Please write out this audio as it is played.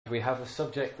we have a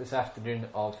subject this afternoon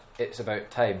of "It's about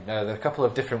time." Now, there are a couple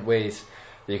of different ways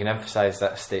that you can emphasise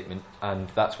that statement, and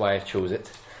that's why I chose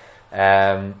it.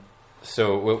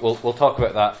 So we'll talk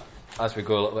about that as we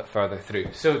go a little bit further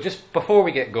through. So just before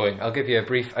we get going, I'll give you a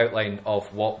brief outline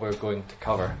of what we're going to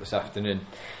cover this afternoon.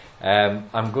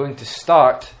 I'm going to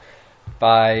start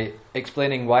by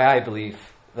explaining why I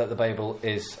believe that the Bible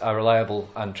is a reliable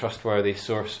and trustworthy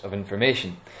source of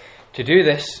information. To do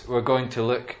this, we're going to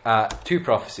look at two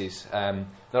prophecies.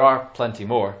 There are plenty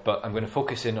more, but I'm going to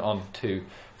focus in on two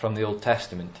from the Old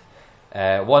Testament.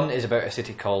 One is about a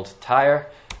city called Tyre,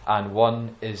 and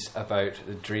one is about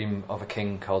the dream of a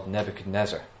king called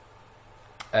Nebuchadnezzar.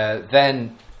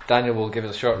 Then Daniel will give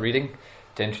us a short reading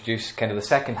to introduce kind of the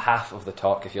second half of the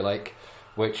talk, if you like,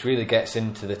 which really gets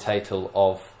into the title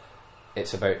of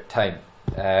 "It's About Time."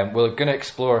 We're going to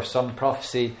explore some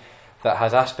prophecy that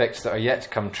has aspects that are yet to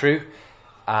come true,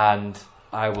 and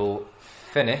I will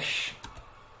finish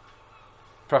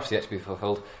prophecy yet to be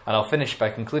fulfilled, and I'll finish by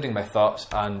concluding my thoughts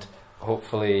and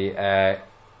hopefully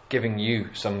giving you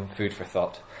some food for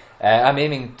thought. I'm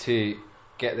aiming to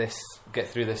get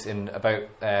through this in about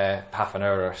half an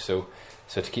hour or so.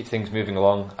 So to keep things moving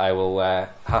along, I will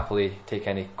happily take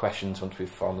any questions once we've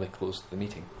formally closed the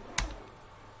meeting.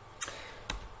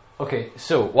 Okay,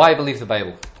 so why believe the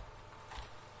Bible?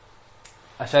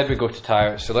 I said we go to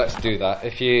Tyre, so let's do that.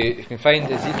 If you can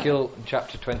find Ezekiel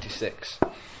chapter 26,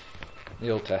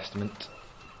 the Old Testament.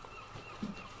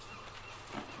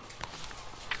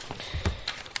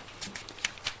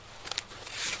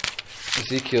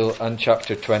 Ezekiel and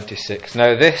chapter 26.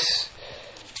 Now this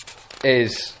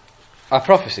is a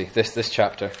prophecy, this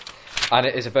chapter, and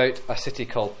it is about a city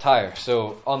called Tyre.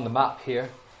 So on the map here,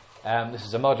 this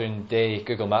is a modern day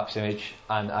Google Maps image,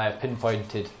 and I have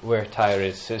pinpointed where Tyre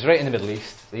is. So it's right in the Middle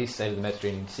East, the east side of the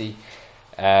Mediterranean Sea,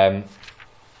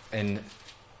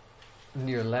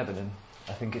 near Lebanon.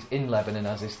 I think it's in Lebanon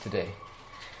as is today.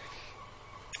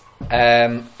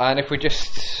 And if we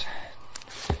just,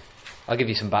 I'll give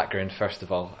you some background first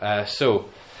of all. So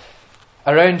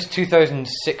around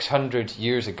 2,600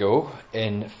 years ago,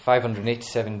 in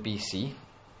 587 BC,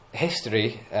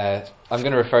 history, I'm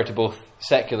going to refer to both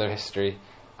secular history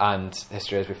and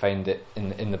history as we find it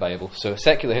in the Bible. So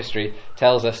secular history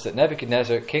tells us that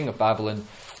Nebuchadnezzar, king of Babylon,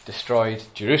 destroyed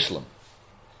Jerusalem.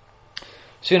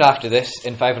 Soon after this,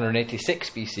 in 586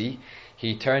 BC,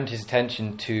 he turned his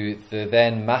attention to the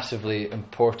then massively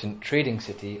important trading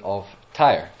city of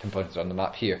Tyre, pinpointed on the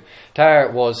map here.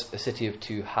 Tyre was a city of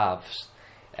two halves.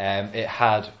 It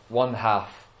had one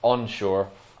half onshore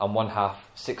and one half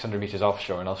 600 metres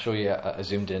offshore, and I'll show you a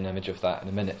zoomed in image of that in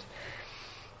a minute.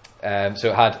 So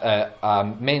it had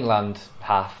a mainland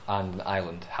half and an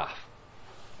island half.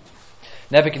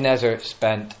 Nebuchadnezzar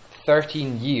spent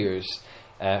 13 years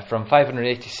from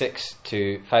 586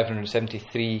 to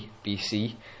 573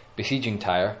 BC besieging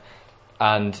Tyre,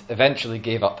 and eventually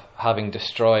gave up, having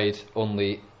destroyed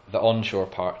only the onshore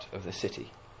part of the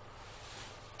city.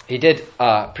 He did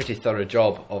a pretty thorough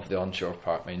job of the onshore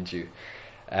part, mind you.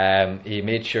 He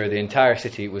made sure the entire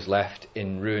city was left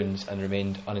in ruins and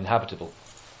remained uninhabitable.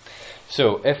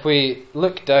 So if we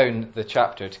look down the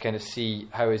chapter to kind of see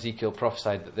how Ezekiel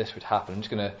prophesied that this would happen, I'm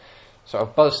just going to sort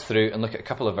of buzz through and look at a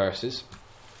couple of verses.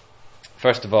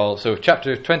 First of all, so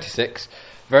chapter 26,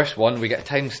 verse 1, we get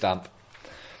a timestamp.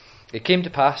 It came to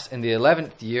pass in the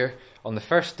 11th year, on the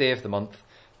first day of the month,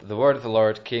 that the word of the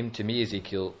Lord came to me,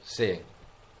 Ezekiel, saying.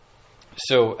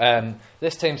 So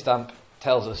this timestamp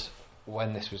tells us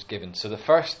when this was given. So the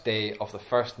first day of the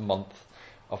first month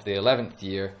of the 11th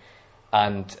year,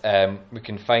 and we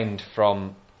can find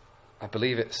from, I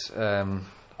believe it's, I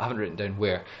haven't written down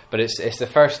where, but it's the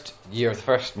first year, the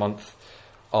first month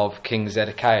of King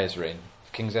Zedekiah's reign,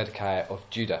 King Zedekiah of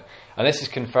Judah. And this is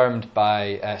confirmed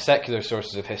by secular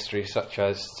sources of history, such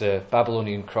as the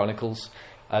Babylonian Chronicles,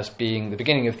 as being the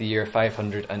beginning of the year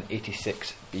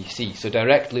 586 BC, so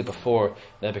directly before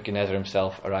Nebuchadnezzar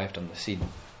himself arrived on the scene.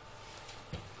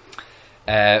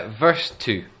 Verse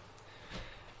 2.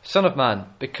 Son of man,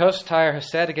 because Tyre has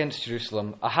said against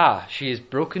Jerusalem, Aha, she is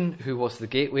broken who was the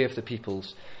gateway of the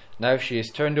peoples. Now she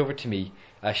is turned over to me,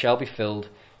 I shall be filled,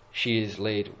 she is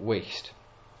laid waste.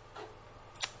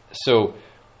 So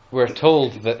we're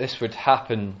told that this would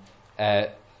happen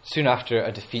soon after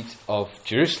a defeat of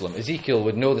Jerusalem. Ezekiel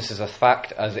would know this as a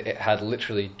fact, as it had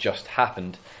literally just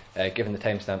happened, given the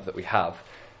timestamp that we have.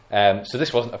 So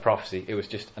this wasn't a prophecy, it was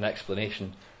just an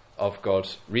explanation of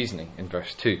God's reasoning in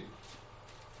verse 2.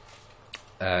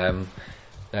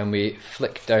 Then we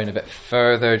flick down a bit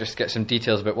further just to get some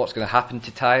details about what's going to happen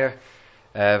to Tyre.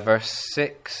 Verse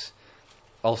 6.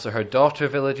 Also her daughter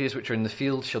villages which are in the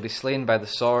field shall be slain by the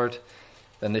sword.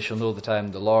 Then they shall know that I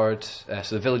am the Lord.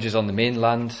 So the villages on the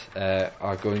mainland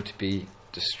are going to be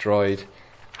destroyed.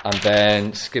 And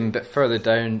then skim a bit further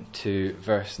down to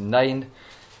verse 9.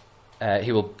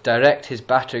 He will direct his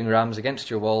battering rams against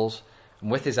your walls,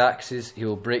 and with his axes he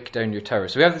will break down your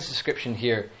towers. So we have this description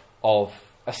here of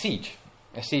a siege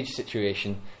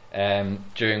situation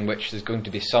during which there's going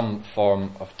to be some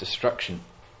form of destruction.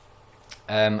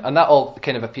 And that all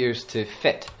kind of appears to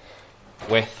fit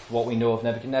with what we know of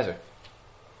Nebuchadnezzar.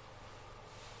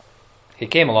 He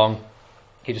came along,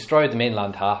 he destroyed the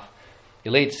mainland half,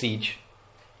 he laid siege,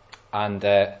 and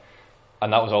that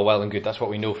was all well and good. That's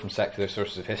what we know from secular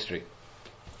sources of history.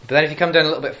 But then if you come down a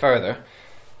little bit further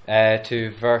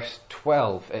to verse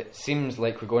 12, it seems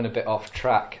like we're going a bit off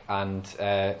track, and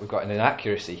we've got an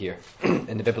inaccuracy here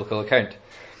in the biblical account.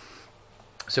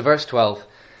 So verse 12,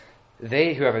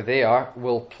 they, whoever they are,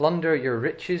 will plunder your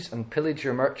riches and pillage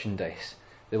your merchandise.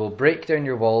 They will break down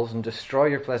your walls and destroy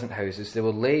your pleasant houses. They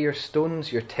will lay your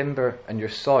stones, your timber, and your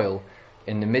soil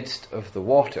in the midst of the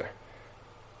water.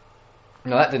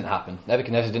 No, that didn't happen.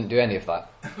 Nebuchadnezzar didn't do any of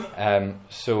that.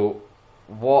 So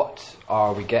what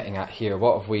are we getting at here?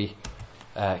 What have we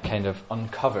kind of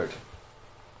uncovered?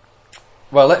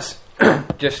 Well, let's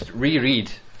just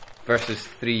reread verses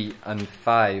 3 and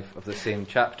 5 of the same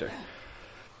chapter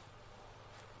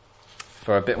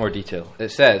for a bit more detail. It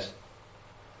says,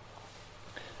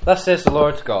 "Thus says the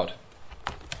Lord God,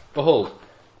 Behold,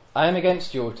 I am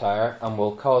against you, O Tyre, and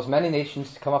will cause many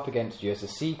nations to come up against you, as the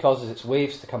sea causes its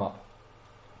waves to come up.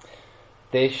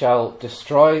 They shall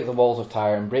destroy the walls of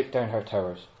Tyre and break down her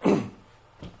towers."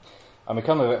 And we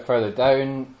come a bit further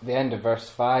down, the end of verse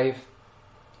 5.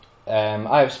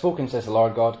 "I have spoken, says the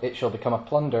Lord God, it shall become a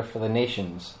plunder for the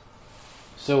nations."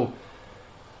 So,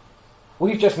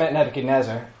 we've just met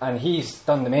Nebuchadnezzar, and he's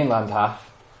done the mainland half.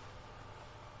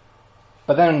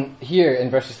 But then here in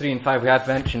verses 3 and 5 we have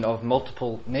mention of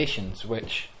multiple nations,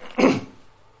 which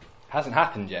hasn't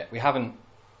happened yet. We haven't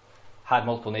had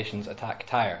multiple nations attack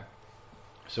Tyre.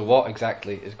 So what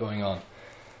exactly is going on?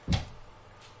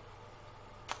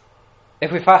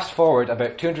 If we fast forward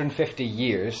about 250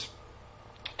 years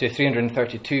to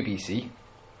 332 BC,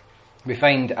 we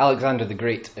find Alexander the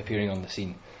Great appearing on the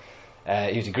scene.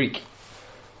 He was a Greek.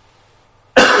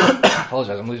 I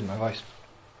apologise, I'm losing my voice.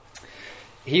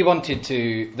 He wanted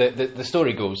to, the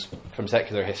story goes from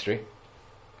secular history,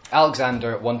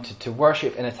 Alexander wanted to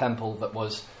worship in a temple that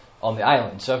was on the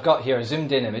island. So I've got here a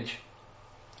zoomed in image.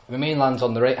 The mainland's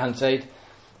on the right hand side,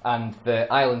 and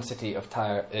the island city of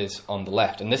Tyre is on the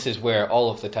left. And this is where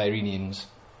all of the Tyrrhenians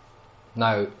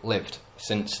now lived,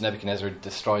 since Nebuchadnezzar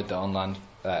destroyed the on-land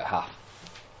half.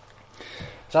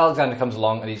 So Alexander comes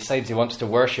along and he decides he wants to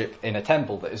worship in a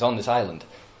temple that is on this island.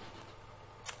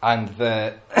 And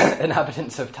the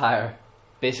inhabitants of Tyre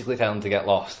basically tell him to get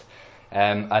lost.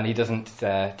 And he doesn't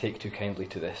take too kindly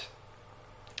to this.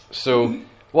 So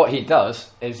what he does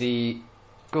is he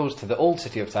goes to the old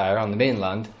city of Tyre on the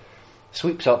mainland,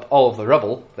 sweeps up all of the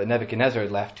rubble that Nebuchadnezzar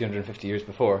had left 250 years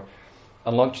before,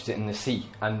 and launches it in the sea,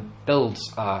 and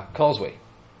builds a causeway.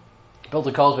 Builds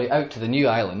a causeway out to the new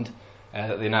island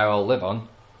that they now all live on,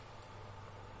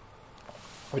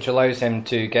 which allows him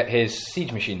to get his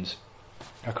siege machines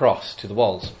across to the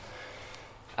walls,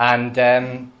 and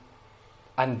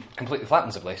completely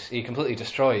flattens the place. He completely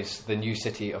destroys the new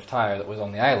city of Tyre that was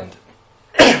on the island.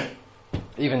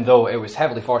 Even though it was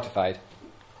heavily fortified,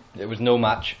 it was no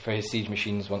match for his siege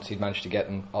machines once he'd managed to get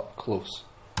them up close.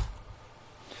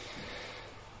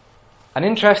 An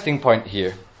interesting point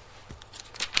here.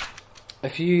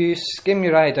 If you skim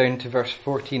your eye down to verse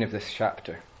 14 of this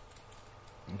chapter,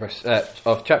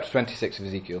 of chapter 26 of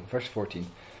Ezekiel, verse 14,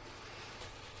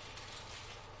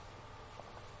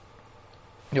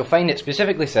 you'll find it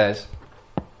specifically says,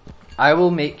 "I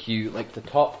will make you like the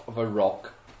top of a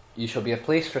rock. You shall be a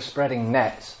place for spreading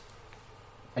nets,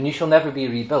 and you shall never be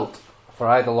rebuilt, for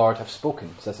I, the Lord, have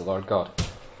spoken, says the Lord God."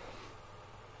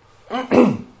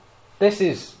 This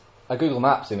is a Google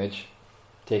Maps image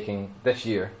taken this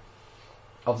year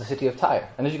of the city of Tyre.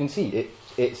 And as you can see,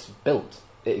 it's built,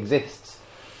 it exists.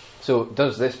 So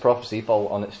does this prophecy fall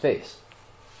on its face?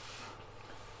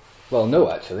 Well, no,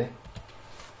 actually.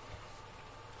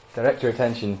 Direct your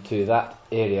attention to that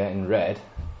area in red,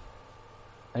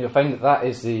 and you'll find that that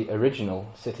is the original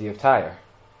city of Tyre,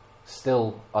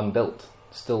 still unbuilt,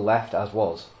 still left as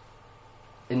was,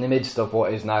 in the midst of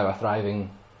what is now a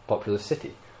thriving, populous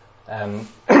city.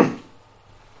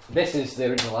 This is the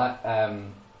original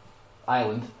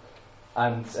island,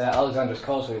 and Alexander's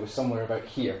Causeway was somewhere about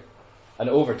here. And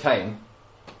over time,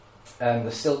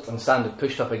 the silt and sand had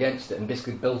pushed up against it and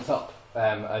basically built up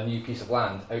a new piece of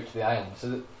land out to the island.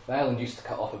 So the island used to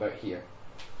cut off about here,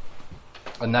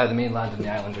 and now the mainland and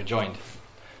the island are joined,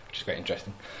 which is quite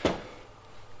interesting.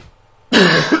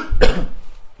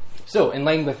 So, in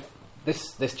line with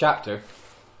this chapter,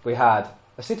 we had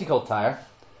a city called Tyre,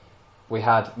 we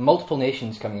had multiple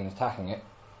nations coming and attacking it,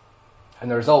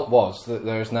 and the result was that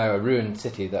there is now a ruined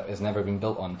city that has never been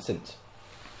built on since.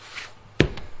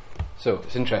 So,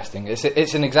 it's interesting.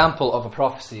 It's an example of a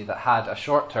prophecy that had a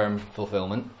short-term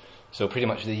fulfillment, so pretty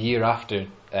much the year after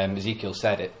Ezekiel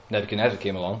said it, Nebuchadnezzar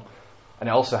came along, and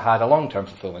it also had a long-term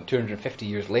fulfillment. 250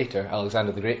 years later,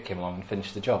 Alexander the Great came along and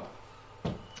finished the job.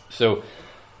 So,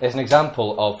 it's an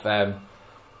example of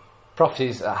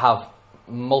prophecies that have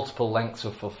multiple lengths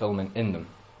of fulfillment in them.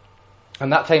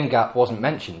 And that time gap wasn't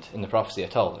mentioned in the prophecy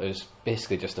at all. It was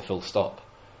basically just a full stop.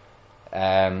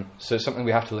 So it's something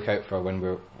we have to look out for when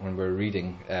we're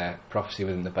reading prophecy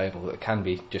within the Bible. That it can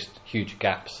be just huge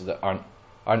gaps that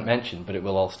aren't mentioned, but it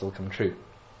will all still come true.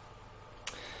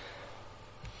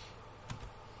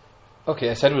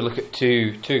 Okay, I said we'd look at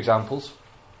two examples.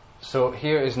 So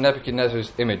here is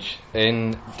Nebuchadnezzar's image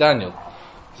in Daniel.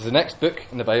 This is the next book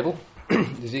in the Bible,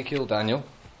 Ezekiel, Daniel.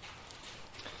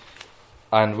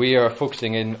 And we are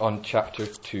focusing in on chapter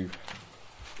 2.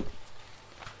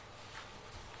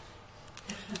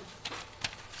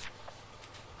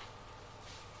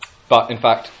 But, in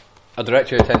fact, I'll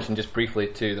direct your attention just briefly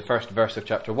to the first verse of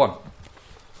chapter 1.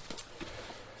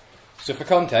 So, for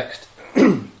context,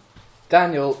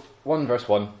 Daniel 1 verse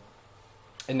 1,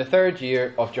 in the 3rd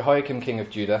year of Jehoiakim king of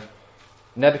Judah,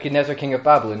 Nebuchadnezzar king of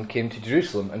Babylon came to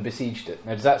Jerusalem and besieged it.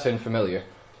 Now, does that sound familiar?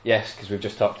 Yes, because we've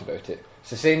just talked about it. It's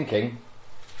the same king,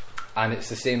 and it's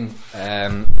the same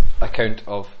account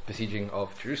of besieging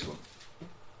of Jerusalem.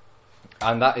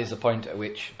 And that is the point at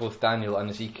which both Daniel and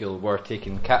Ezekiel were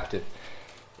taken captive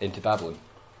into Babylon.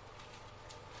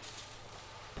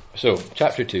 So,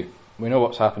 chapter 2. We know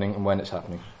what's happening and when it's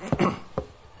happening.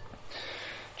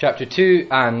 Chapter 2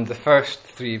 and the first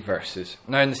 3 verses.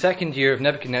 Now, in the 2nd year of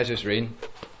Nebuchadnezzar's reign,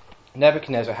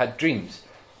 Nebuchadnezzar had dreams,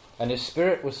 and his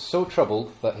spirit was so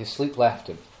troubled that his sleep left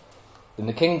him. Then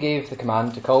the king gave the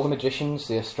command to call the magicians,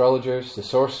 the astrologers, the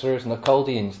sorcerers, and the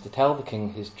Chaldeans to tell the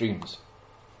king his dreams.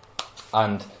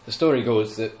 And the story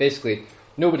goes that basically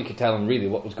nobody could tell him really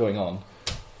what was going on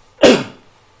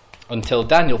until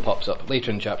Daniel pops up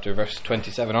later in the chapter, verse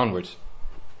 27 onwards.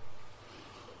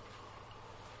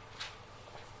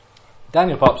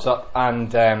 Daniel pops up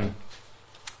and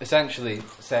essentially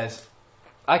says,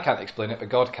 I can't explain it, but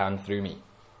God can through me.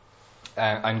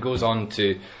 And goes on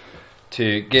to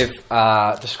give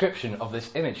a description of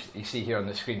this image that you see here on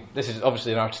the screen. This is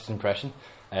obviously an artist's impression.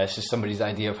 It's just somebody's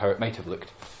idea of how it might have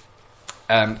looked.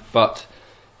 But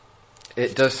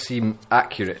it does seem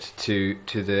accurate to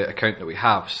the account that we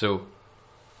have. So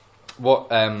what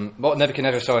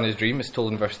Nebuchadnezzar saw in his dream is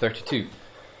told in verse 32.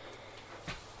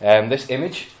 This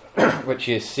image, which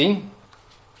he has seen,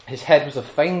 his head was of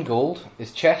fine gold,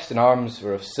 his chest and arms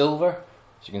were of silver,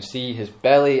 as you can see, his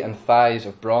belly and thighs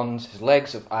of bronze, his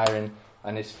legs of iron,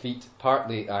 and his feet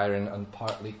partly iron and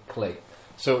partly clay.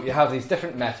 So you have these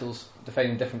different metals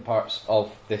defining different parts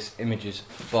of this image's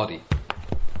body.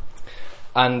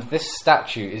 And this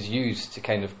statue is used to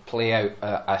kind of play out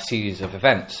a series of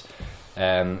events.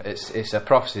 It's a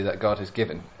prophecy that God has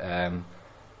given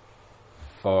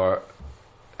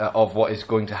of what is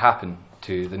going to happen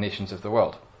to the nations of the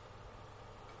world.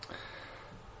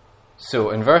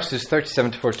 So in verses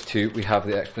 37 to 42 we have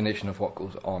the explanation of what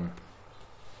goes on.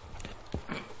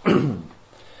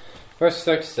 Verse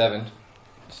 37,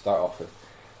 to start off with.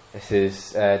 This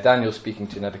is Daniel speaking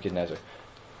to Nebuchadnezzar.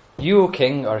 You, O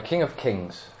king, are a king of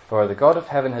kings, for the God of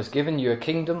heaven has given you a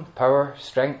kingdom, power,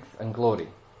 strength, and glory.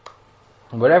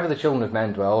 And wherever the children of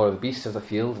men dwell, or the beasts of the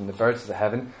field and the birds of the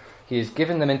heaven, he has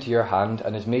given them into your hand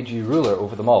and has made you ruler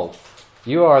over them all.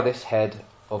 You are this head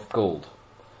of gold.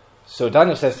 So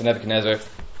Daniel says to Nebuchadnezzar,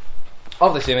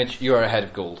 of this image you are a head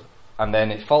of gold. And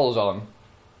then it follows on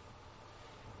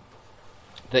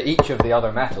that each of the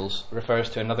other metals refers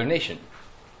to another nation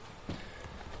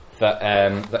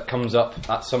that comes up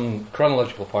at some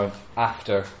chronological point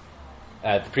after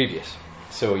the previous.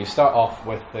 So you start off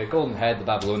with the golden head, the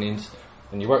Babylonians,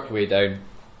 and you work your way down,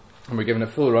 and we're given a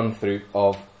full run through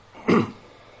of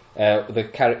the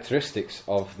characteristics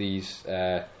of these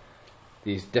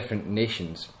different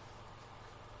nations.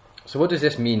 So what does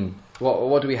this mean?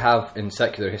 What do we have in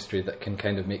secular history that can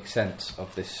kind of make sense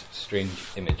of this strange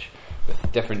image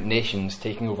with different nations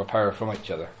taking over power from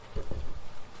each other?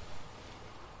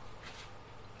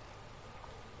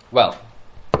 Well,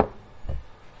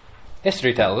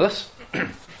 history tells us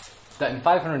that in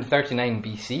 539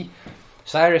 BC,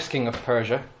 Cyrus, king of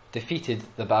Persia, defeated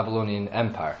the Babylonian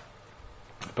Empire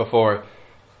before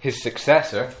his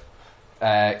successor,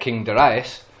 King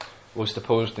Darius, was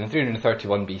deposed in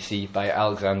 331 BC by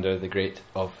Alexander the Great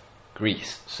of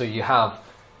Greece. So you have,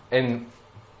 in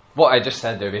what I just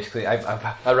said there, basically,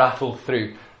 I rattled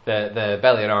through the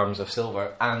belly and arms of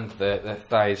silver and the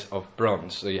thighs of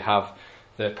bronze. So you have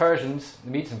the Persians,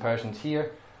 the Medes and Persians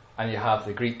here, and you have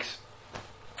the Greeks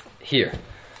here.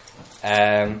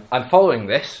 And following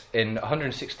this, in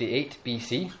 168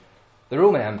 BC, the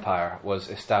Roman Empire was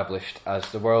established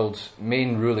as the world's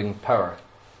main ruling power.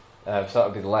 So that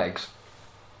would be the legs.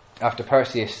 After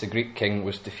Perseus, the Greek king,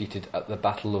 was defeated at the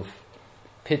Battle of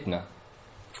Pydna.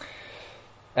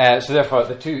 So therefore,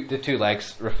 the two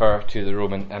legs refer to the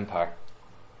Roman Empire.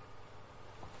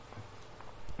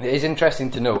 It is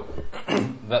interesting to note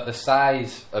that the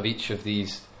size of each of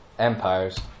these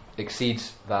empires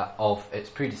exceeds that of its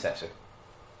predecessor.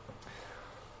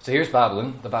 So here's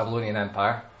Babylon, the Babylonian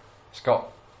Empire. It's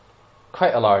got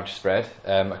quite a large spread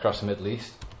across the Middle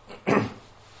East.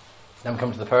 Then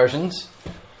comes the Persians,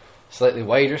 slightly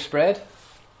wider spread.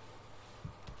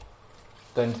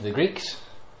 Down to the Greeks,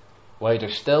 wider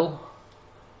still.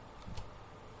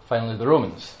 Finally the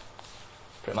Romans,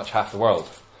 pretty much half the world.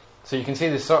 So you can see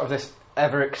there's sort of this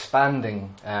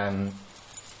ever-expanding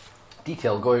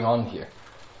detail going on here.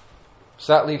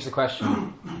 So that leaves the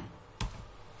question...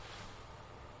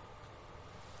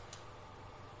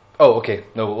 Oh, okay.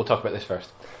 No, we'll talk about this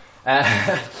first.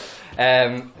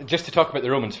 Just to talk about the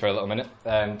Romans for a little minute,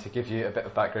 to give you a bit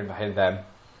of background behind them.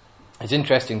 It's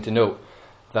interesting to note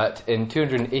that in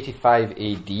 285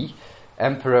 AD,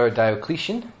 Emperor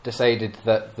Diocletian decided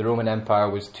that the Roman Empire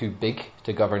was too big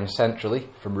to govern centrally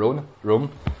from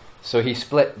Rome. So he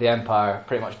split the empire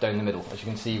pretty much down the middle, as you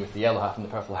can see with the yellow half and the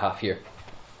purple half here.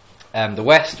 The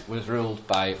west was ruled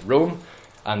by Rome,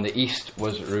 and the east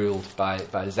was ruled by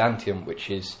Byzantium,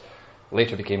 which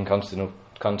later became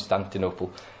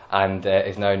Constantinople, and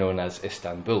is now known as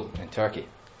Istanbul in Turkey.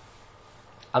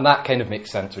 And that kind of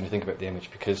makes sense when you think about the image,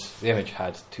 because the image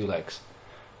had two legs.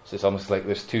 So it's almost like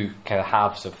there's two kind of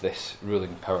halves of this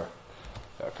ruling power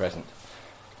that are present.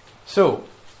 So,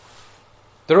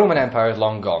 the Roman Empire is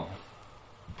long gone,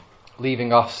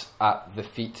 leaving us at the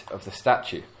feet of the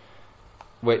statue,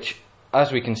 which,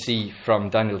 as we can see from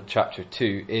Daniel chapter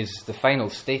 2, is the final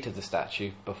state of the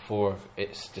statue before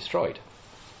it's destroyed.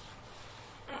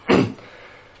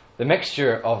 The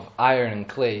mixture of iron and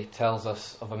clay tells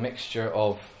us of a mixture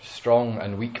of strong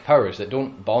and weak powers that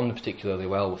don't bond particularly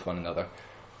well with one another,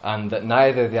 and that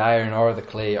neither the iron or the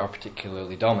clay are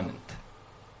particularly dominant.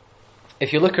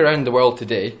 If you look around the world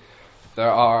today, there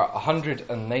are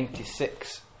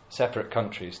 196 separate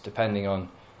countries, depending on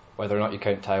whether or not you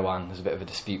count Taiwan. There's a bit of a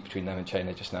dispute between them and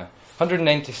China just now.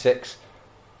 196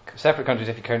 separate countries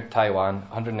if you count Taiwan,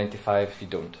 195 if you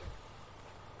don't.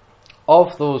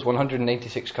 Of those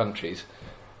 196 countries,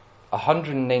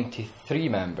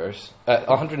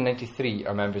 193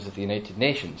 are members of the United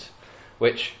Nations,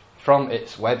 which, from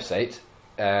its website,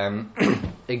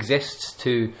 exists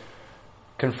to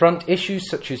confront issues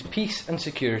such as peace and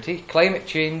security, climate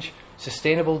change,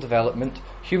 sustainable development,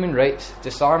 human rights,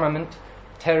 disarmament,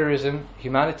 terrorism,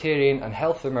 humanitarian and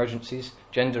health emergencies,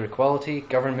 gender equality,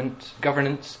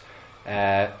 governance,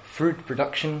 food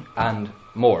production, and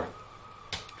more.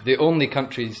 The only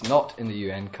countries not in the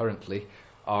UN currently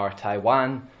are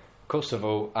Taiwan,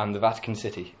 Kosovo, and the Vatican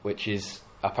City, which is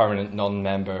a permanent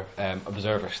non-member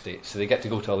observer state. So they get to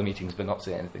go to all the meetings but not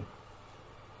say anything.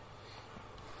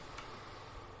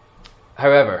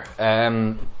 However,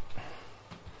 as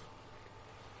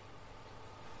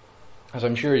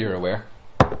I'm sure you're aware,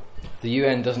 the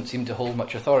UN doesn't seem to hold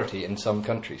much authority in some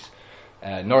countries.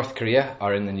 North Korea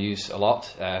are in the news a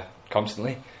lot,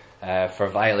 constantly, for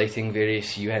violating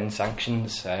various UN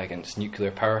sanctions against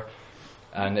nuclear power.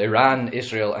 And Iran,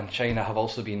 Israel and China have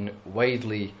also been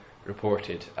widely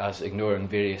reported as ignoring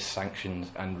various sanctions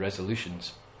and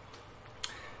resolutions.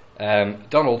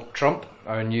 Donald Trump,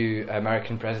 our new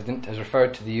American president, has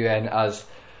referred to the UN as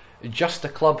just a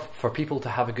club for people to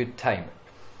have a good time,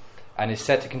 and is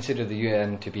said to consider the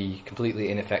UN to be completely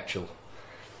ineffectual.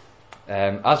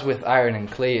 As with iron and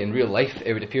clay in real life,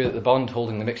 it would appear that the bond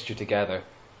holding the mixture together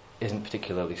isn't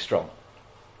particularly strong.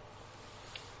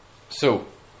 So,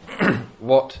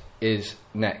 what is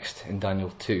next in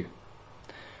Daniel 2?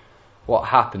 What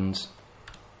happens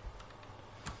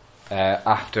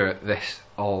after this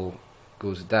all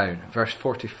goes down? Verse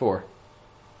 44.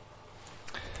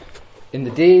 In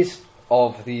the days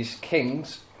of these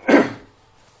kings,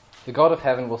 the God of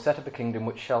heaven will set up a kingdom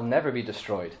which shall never be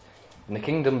destroyed, and the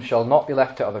kingdom shall not be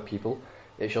left to other people.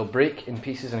 It shall break in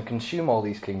pieces and consume all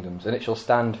these kingdoms, and it shall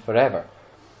stand forever.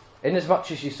 Inasmuch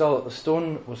as you saw that the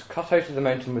stone was cut out of the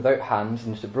mountain without hands,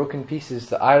 and to broke in pieces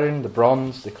the iron, the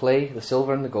bronze, the clay, the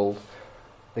silver, and the gold,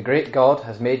 the great God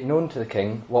has made known to the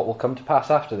king what will come to pass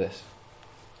after this.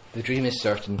 The dream is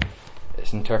certain,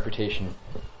 its interpretation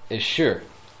is sure.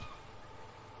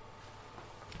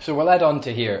 So we're led on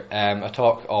to hear a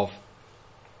talk of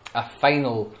a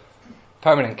final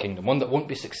permanent kingdom, one that won't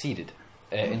be succeeded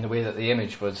in the way that the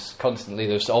image was constantly.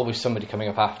 There's always somebody coming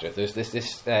up after it.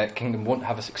 This kingdom won't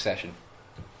have a succession.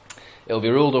 It'll be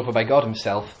ruled over by God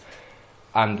himself,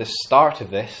 and the start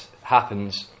of this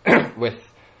happens with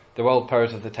the world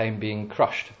powers of the time being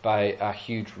crushed by a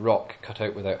huge rock cut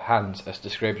out without hands, as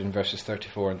described in verses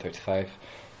 34 and 35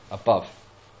 above.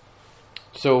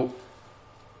 So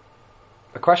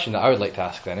the question that I would like to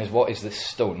ask then is, what is this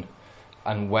stone?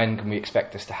 And when can we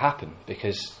expect this to happen?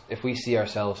 Because if we see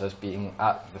ourselves as being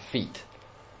at the feet,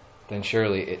 then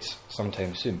surely it's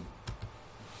sometime soon.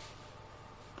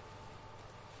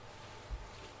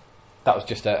 That was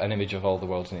just an image of all the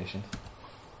world's nations.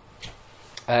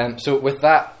 So with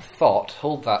that thought,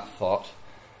 hold that thought,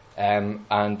 and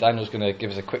Daniel's going to give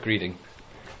us a quick reading,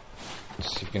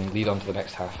 so we can lead on to the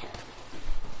next half.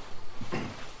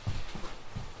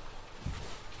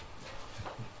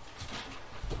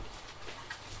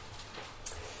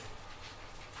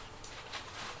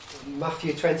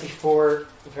 Matthew 24,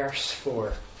 verse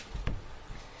 4.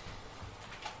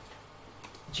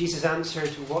 Jesus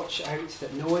answered, "Watch out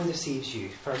that no one deceives you,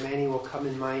 for many will come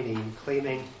in my name,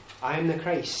 claiming, 'I am the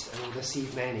Christ,' and will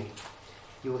deceive many.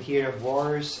 You will hear of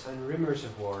wars and rumours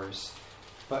of wars,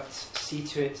 but see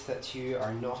to it that you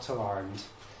are not alarmed.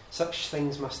 Such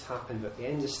things must happen, but the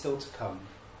end is still to come.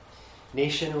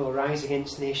 Nation will rise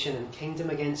against nation, and kingdom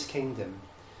against kingdom.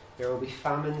 There will be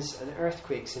famines and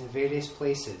earthquakes in various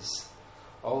places.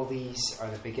 All these are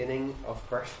the beginning of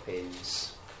birth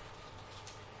pains."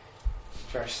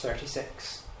 Verse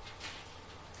 36.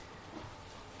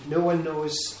 "No one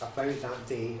knows about that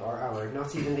day or hour,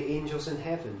 not even the angels in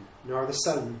heaven, nor the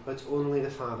Son, but only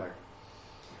the Father.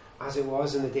 As it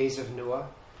was in the days of Noah,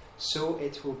 so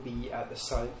it will be at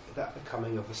the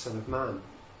coming of the Son of Man.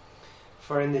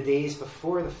 For in the days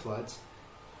before the flood,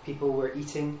 people were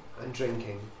eating and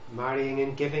drinking, marrying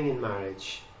and giving in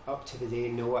marriage, up to the day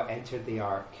Noah entered the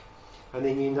ark. And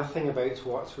they knew nothing about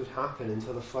what would happen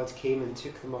until the flood came and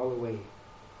took them all away.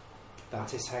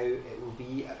 That is how it will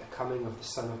be at the coming of the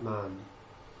Son of Man.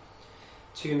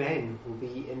 2 men will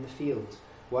be in the field,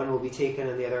 one will be taken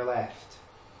and the other left.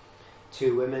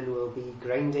 2 women will be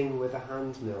grinding with a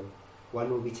hand mill, one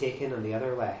will be taken and the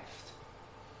other left.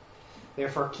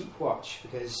 Therefore keep watch,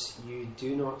 because you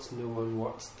do not know on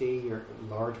what day your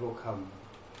Lord will come.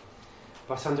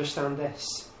 But understand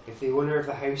this, if the owner of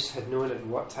the house had known at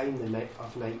what time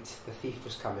of night the thief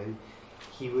was coming,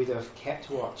 he would have kept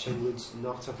watch and would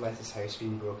not have let his house be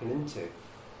broken into.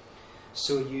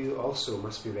 So you also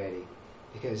must be ready,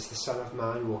 because the Son of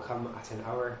Man will come at an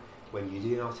hour when you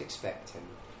do not expect him."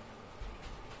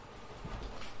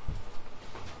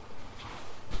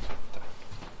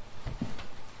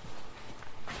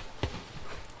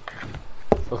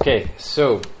 Okay,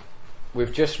 so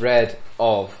we've just read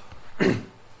of,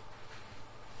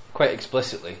 quite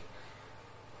explicitly,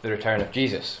 the return of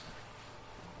Jesus.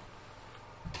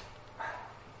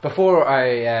 Before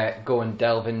I go and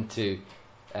delve into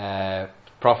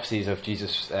prophecies of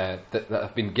Jesus that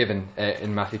have been given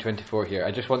in Matthew 24 here,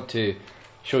 I just want to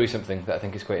show you something that I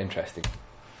think is quite interesting.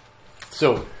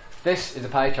 So, this is a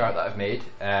pie chart that I've made.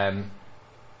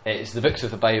 It's the books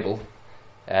of the Bible.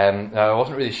 Now I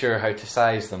wasn't really sure how to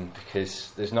size them,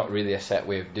 because there's not really a set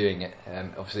way of doing it.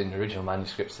 Obviously in the original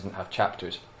manuscripts didn't have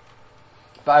chapters.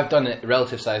 But I've done it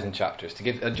relative size in chapters to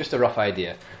give just a rough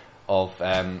idea of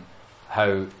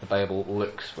how the Bible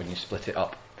looks when you split it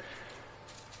up.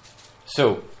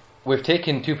 So, we've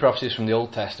taken 2 prophecies from the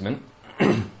Old Testament.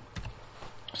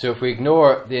 So if we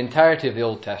ignore the entirety of the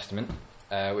Old Testament,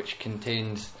 which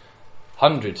contains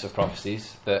hundreds of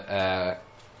prophecies that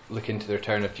look into the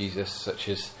return of Jesus, such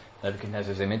as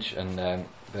Nebuchadnezzar's image and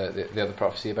the other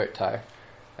prophecy about Tyre,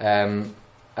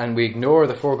 and we ignore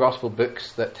the 4 gospel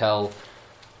books that tell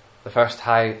the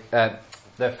first-hand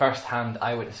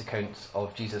eyewitness accounts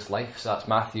of Jesus' life. So that's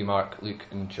Matthew, Mark, Luke,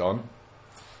 and John.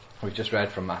 We've just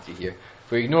read from Matthew here.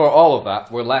 If we ignore all of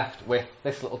that, we're left with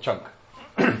this little chunk.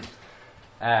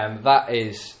 That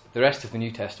is the rest of the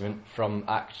New Testament from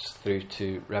Acts through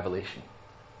to Revelation.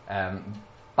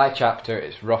 By chapter,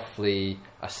 it's roughly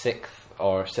a 1/6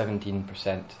 or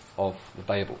 17% of the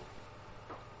Bible.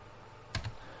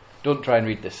 Don't try and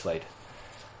read this slide.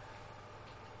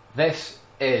 This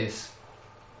is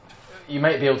you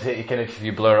might be able to, kind of, if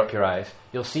you blur up your eyes,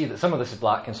 you'll see that some of this is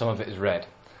black and some of it is red.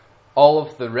 All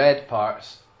of the red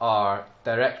parts are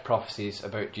direct prophecies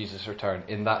about Jesus' return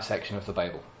in that section of the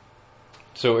Bible.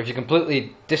 So if you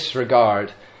completely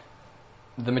disregard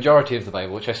the majority of the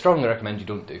Bible, which I strongly recommend you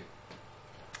don't do,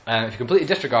 if you completely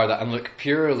disregard that and look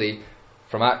purely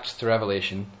from Acts to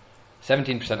Revelation,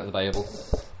 17% of the Bible,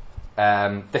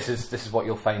 this is what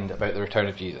you'll find about the return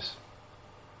of Jesus.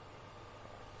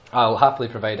 I'll happily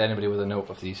provide anybody with a note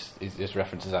of these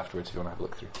references afterwards if you want to have a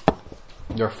look through.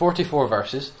 There are 44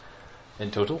 verses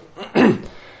in total.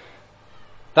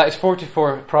 That is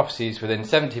 44 prophecies within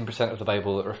 17% of the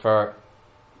Bible that refer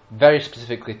very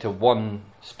specifically to one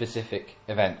specific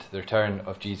event, the return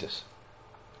of Jesus.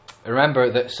 Remember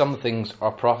that some things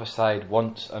are prophesied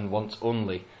once and once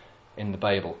only in the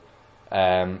Bible,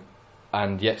 and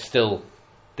yet still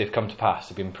they've come to pass,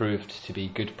 they've been proved to be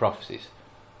good prophecies.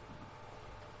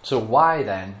 So why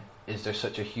then is there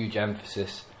such a huge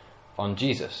emphasis on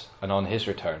Jesus and on his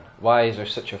return? Why is there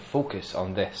such a focus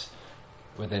on this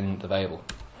within the Bible?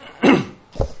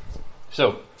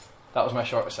 So, that was my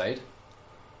short aside.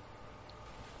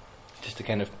 Just to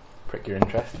kind of prick your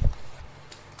interest.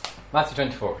 Matthew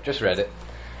 24, just read it.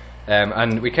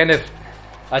 And we kind of,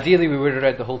 ideally we would have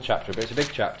read the whole chapter, but it's a big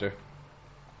chapter.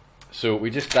 So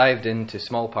we just dived into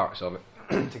small parts of it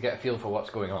to get a feel for what's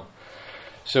going on.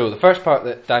 So the first part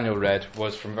that Daniel read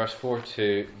was from verse 4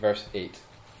 to verse 8.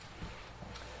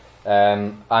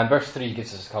 And verse 3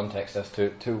 gives us context as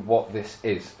to what this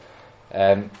is.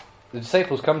 The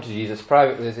disciples come to Jesus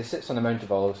privately as he sits on the Mount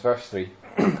of Olives, verse 3,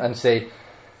 and say,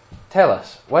 "Tell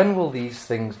us, when will these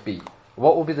things be?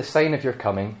 What will be the sign of your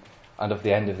coming and of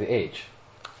the end of the age?"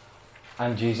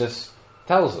 And Jesus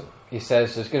tells them. He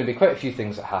says there's going to be quite a few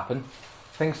things that happen,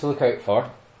 things to look out for.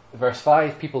 Verse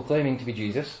 5, people claiming to be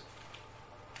Jesus.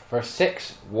 Verse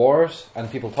 6, wars and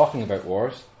people talking about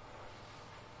wars.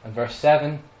 And verse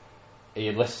 7,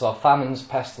 he lists off famines,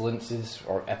 pestilences,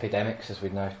 or epidemics as we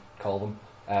now call them,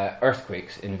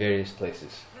 earthquakes in various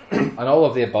places. And all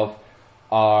of the above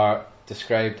are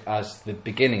described as the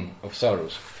beginning of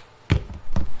sorrows.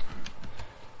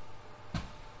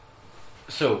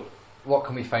 So, what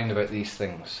can we find about these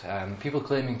things? People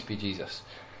claiming to be Jesus.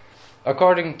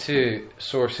 According to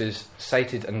sources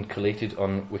cited and collated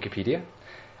on Wikipedia,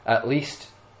 at least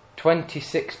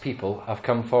 26 people have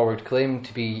come forward claiming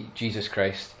to be Jesus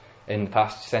Christ in the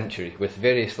past century with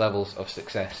various levels of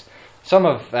success. Some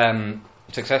have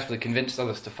successfully convinced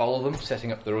others to follow them,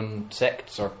 setting up their own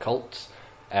sects or cults,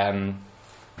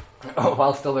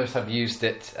 whilst others have used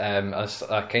it as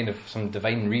a kind of some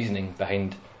divine reasoning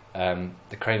behind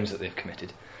the crimes that they've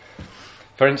committed.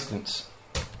 For instance,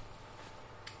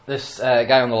 this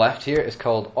guy on the left here is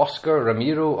called Oscar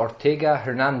Ramiro Ortega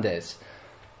Hernandez.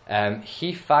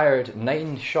 He fired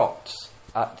 9 shots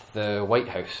at the White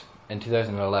House in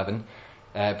 2011,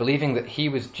 believing that he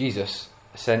was Jesus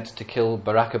sent to kill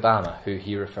Barack Obama, who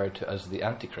he referred to as the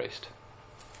Antichrist.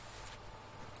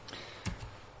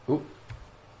 Ooh,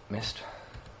 missed.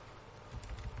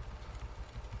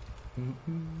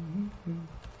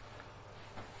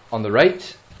 On the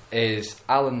right is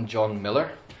Alan John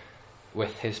Miller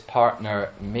with his partner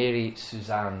Mary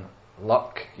Suzanne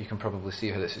Luck. You can probably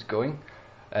see how this is going.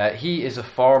 He is a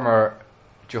former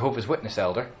Jehovah's Witness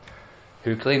elder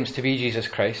who claims to be Jesus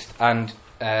Christ, and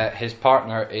his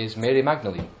partner is Mary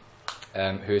Magdalene,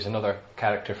 who is another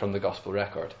character from the Gospel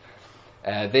record.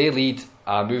 They lead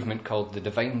a movement called the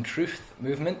Divine Truth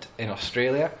Movement in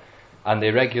Australia, and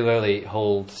they regularly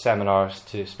hold seminars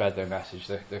to spread their message.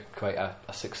 They're quite a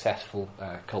successful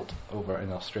cult over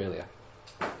in Australia.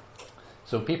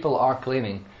 So people are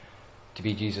claiming to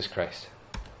be Jesus Christ.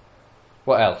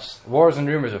 What else? Wars and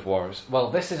rumours of wars. Well,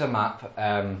 this is a map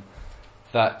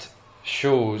that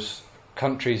shows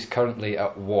countries currently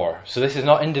at war. So this is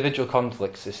not individual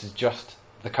conflicts, this is just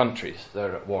the countries that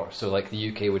are at war. So like the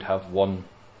UK would have one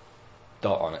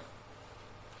dot on it.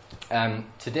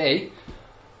 Today,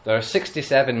 there are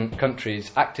 67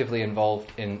 countries actively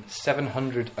involved in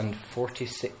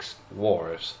 746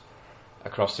 wars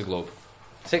across the globe.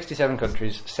 67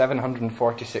 countries,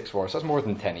 746 wars. That's more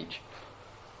than 10 each.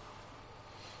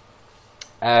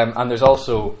 And there's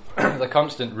also the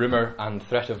constant rumour and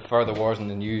threat of further wars in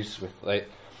the news, with like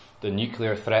the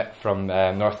nuclear threat from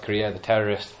North Korea, the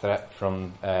terrorist threat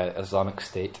from Islamic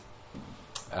State,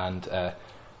 and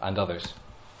others.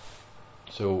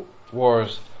 So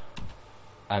wars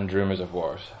and rumours of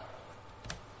wars.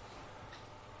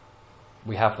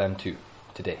 We have them too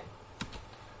today.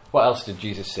 What else did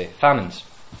Jesus say? Famines.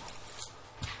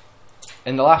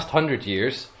 In the last 100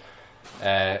 years,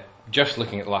 just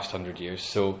looking at the last 100 years,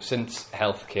 so since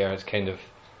healthcare has kind of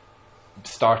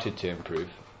started to improve,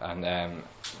 and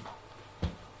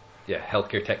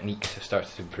healthcare techniques have started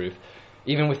to improve.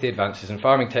 Even with the advances in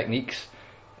farming techniques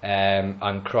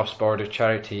and cross-border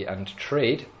charity and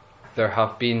trade, there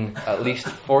have been at least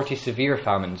 40 severe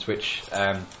famines, which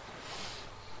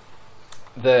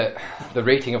the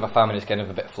rating of a famine is kind of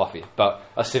a bit fluffy, but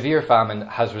a severe famine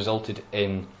has resulted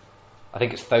in, I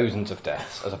think it's thousands of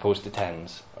deaths as opposed to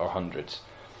tens or hundreds.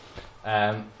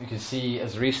 You can see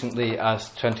as recently as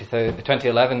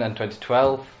 2011 and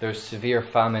 2012, there's severe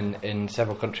famine in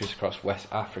several countries across West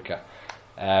Africa.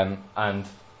 And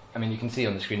I mean, you can see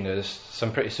on the screen there's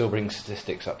some pretty sobering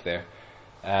statistics up there.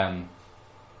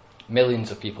 Millions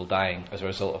of people dying as a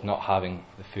result of not having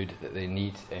the food that they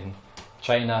need in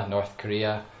China, North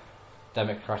Korea,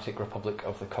 Democratic Republic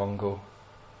of the Congo,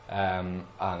 and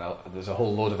there's a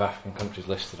whole load of African countries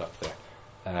listed up there.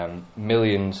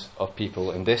 Millions of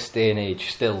people in this day and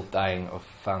age still dying of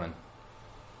famine.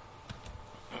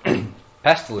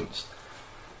 Pestilence.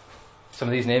 Some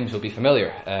of these names will be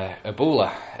familiar.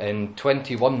 Ebola. In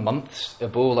 21 months,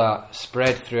 Ebola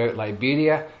spread throughout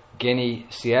Liberia, Guinea,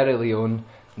 Sierra Leone,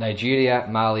 Nigeria,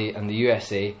 Mali and the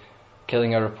USA,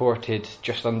 killing a reported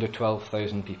just under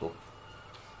 12,000 people.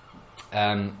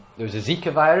 There was a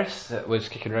Zika virus that was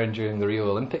kicking around during the Rio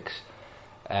Olympics.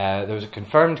 There was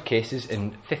confirmed cases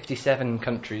in 57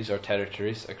 countries or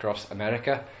territories across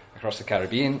America, across the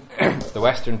Caribbean, the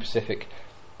Western Pacific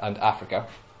and Africa.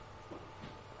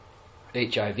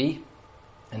 HIV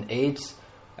and AIDS,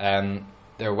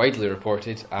 they're widely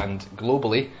reported, and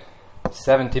globally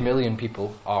 70 million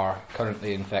people are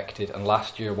currently infected, and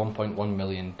last year 1.1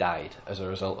 million died as a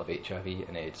result of HIV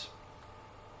and AIDS.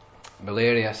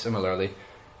 Malaria, similarly,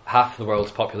 half the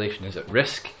world's population is at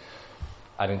risk,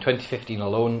 and in 2015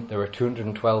 alone there were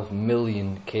 212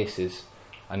 million cases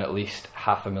and at least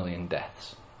 500,000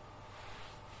 deaths.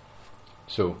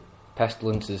 So,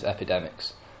 pestilences,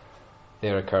 epidemics,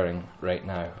 they're occurring right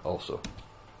now also.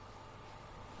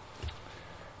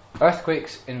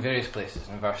 Earthquakes in various places,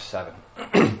 in verse 7.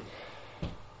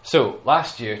 So,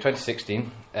 last year,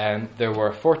 2016, there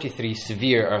were 43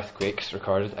 severe earthquakes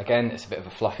recorded. Again, it's a bit of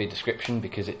a fluffy description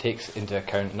because it takes into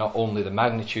account not only the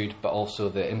magnitude but also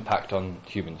the impact on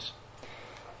humans.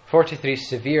 43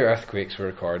 severe earthquakes were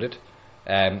recorded,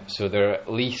 so they're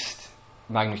at least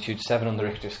magnitude 7 on the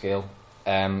Richter scale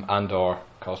and or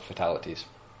caused fatalities.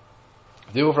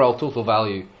 The overall total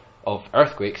value of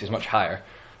earthquakes is much higher,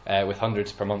 with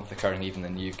hundreds per month occurring even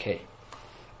in the UK.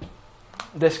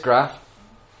 This graph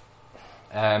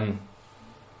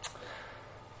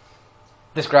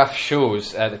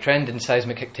shows the trend in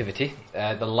seismic activity.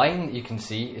 The line that you can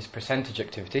see is percentage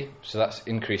activity, so that's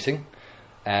increasing,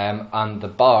 and the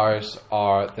bars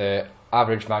are the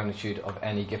average magnitude of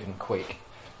any given quake.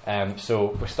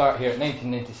 So we start here at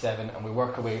 1997 and we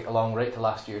work our way along right to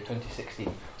last year, 2016.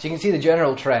 So you can see the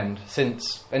general trend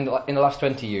since in the last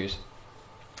 20 years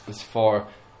is for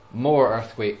more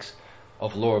earthquakes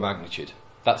of lower magnitude.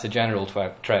 That's a general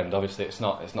trend. Obviously, it's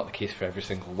not the case for every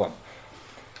single one.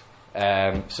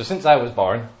 So since I was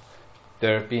born,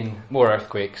 there have been more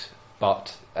earthquakes,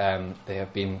 but they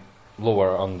have been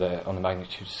lower on the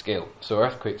magnitude scale. So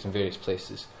earthquakes in various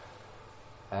places.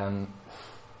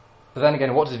 But then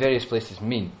again, what does various places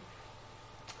mean?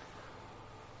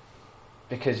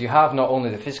 Because you have not only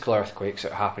the physical earthquakes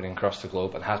that are happening across the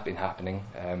globe and has been happening,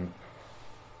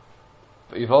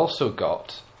 but you've also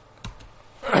got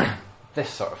this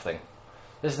sort of thing.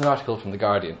 This is an article from The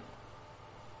Guardian.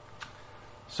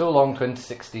 So long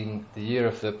 2016, the year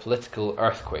of the political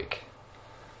earthquake.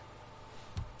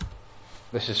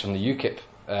 This is from the UKIP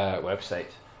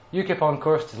website. UKIP on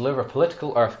course to deliver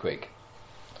political earthquake.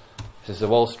 This is the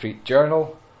Wall Street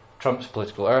Journal, Trump's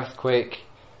political earthquake.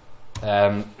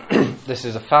 This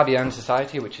is a Fabian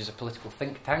Society, which is a political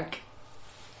think tank.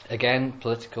 Again,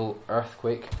 political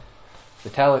earthquake. The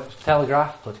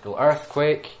Telegraph, political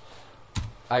earthquake.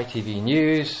 ITV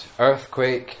News,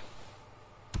 earthquake.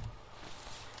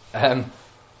 The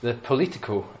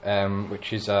Politico,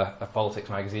 which is a politics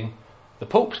magazine. The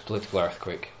Pope's political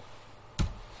earthquake.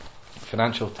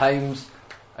 Financial Times,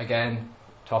 again,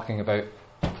 talking about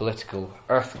political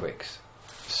earthquakes.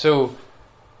 So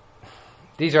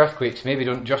these earthquakes maybe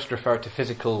don't just refer to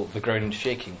the ground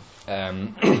shaking.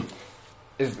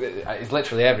 It's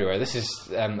literally everywhere. This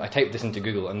is I typed this into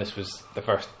Google and this was the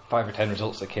first 5 or 10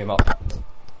 results that came up.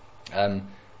 A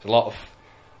lot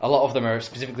of them are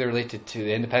specifically related to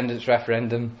the independence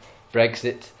referendum,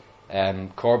 Brexit,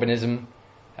 Corbynism,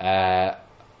 an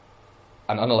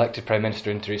unelected Prime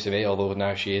Minister in Theresa May, although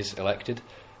now she is elected.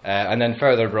 And then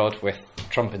further abroad with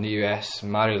Trump in the US,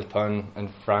 Marine Le Pen in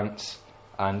France,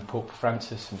 and Pope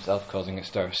Francis himself causing a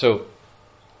stir. So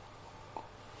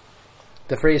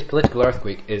The phrase political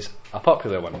earthquake is a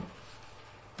popular one.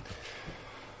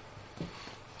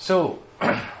 So,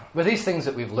 with these things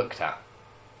that we've looked at,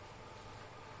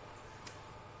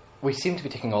 we seem to be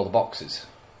ticking all the boxes.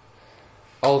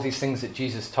 All of these things that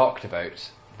Jesus talked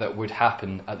about that would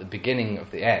happen at the beginning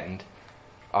of the end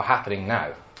are happening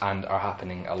now, and are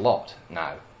happening a lot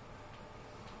now.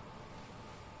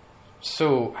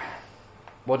 So,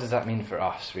 what does that mean for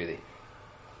us, really?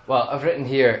 Well, I've written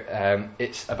here,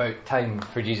 it's about time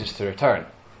for Jesus to return.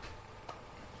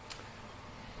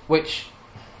 Which,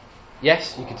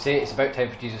 yes, you could say it's about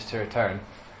time for Jesus to return,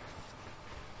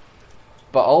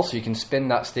 but also you can spin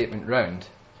that statement round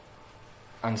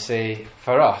and say,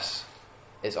 for us,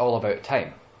 it's all about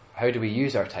time. How do we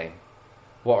use our time?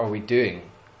 What are we doing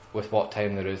with what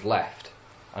time there is left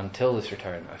until this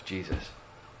return of Jesus?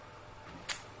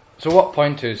 So what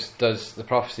pointers does the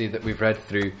prophecy that we've read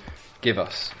through give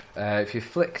us? If you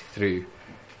flick through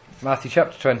Matthew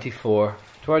chapter 24,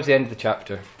 towards the end of the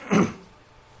chapter,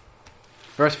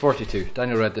 verse 42,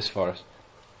 Daniel read this for us.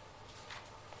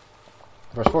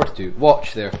 Verse 42,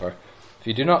 watch therefore, if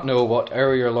you do not know what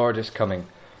hour your Lord is coming.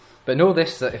 But know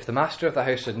this, that if the master of the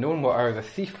house had known what hour the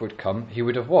thief would come, he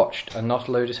would have watched, and not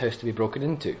allowed his house to be broken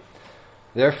into.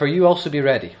 Therefore you also be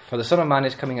ready, for the Son of Man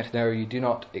is coming at an hour you do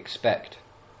not expect.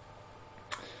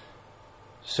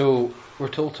 So we're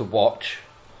told to watch,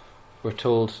 we're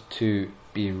told to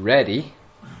be ready.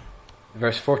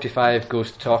 Verse 45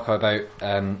 goes to talk about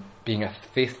being a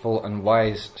faithful and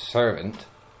wise servant.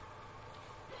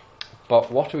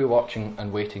 But what are we watching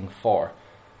and waiting for?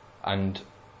 And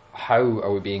how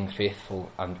are we being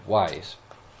faithful and wise?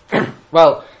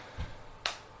 Well,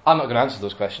 I'm not going to answer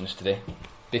those questions today,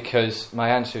 because my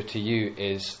answer to you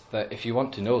is that if you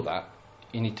want to know that,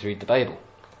 you need to read the Bible.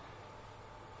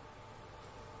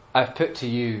 I've put to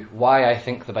you why I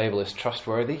think the Bible is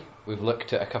trustworthy. We've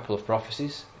looked at a couple of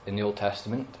prophecies in the Old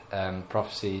Testament,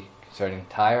 prophecy concerning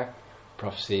Tyre,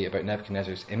 prophecy about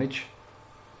Nebuchadnezzar's image,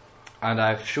 and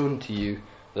I've shown to you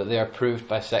that they are proved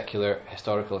by secular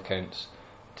historical accounts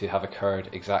to have occurred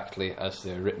exactly as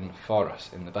they're written for us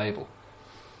in the Bible.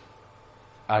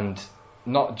 And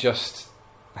not just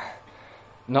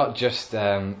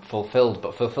fulfilled,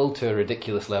 but fulfilled to a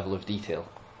ridiculous level of detail,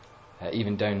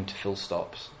 even down to full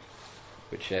stops,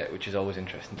 which is always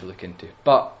interesting to look into.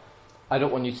 But I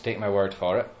don't want you to take my word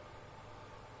for it.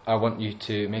 I want you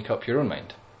to make up your own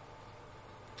mind.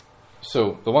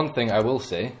 So, the one thing I will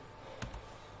say,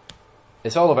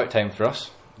 it's all about time for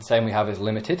us. The time we have is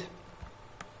limited.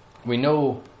 We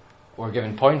know we're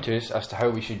given pointers as to how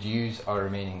we should use our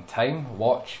remaining time.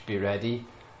 Watch, be ready,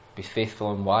 be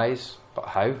faithful and wise. But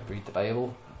how? Read the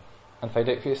Bible and find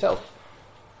out for yourself.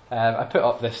 I put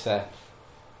up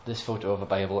this photo of a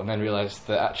Bible and then realised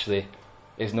that actually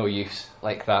is no use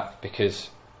like that,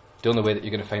 because the only way that you're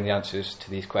going to find the answers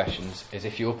to these questions is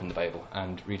if you open the Bible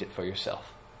and read it for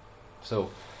yourself.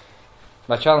 So,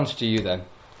 my challenge to you then,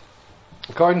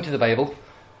 according to the Bible,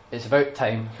 it's about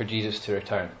time for Jesus to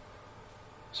return.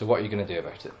 So what are you going to do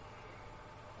about it?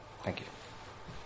 Thank you.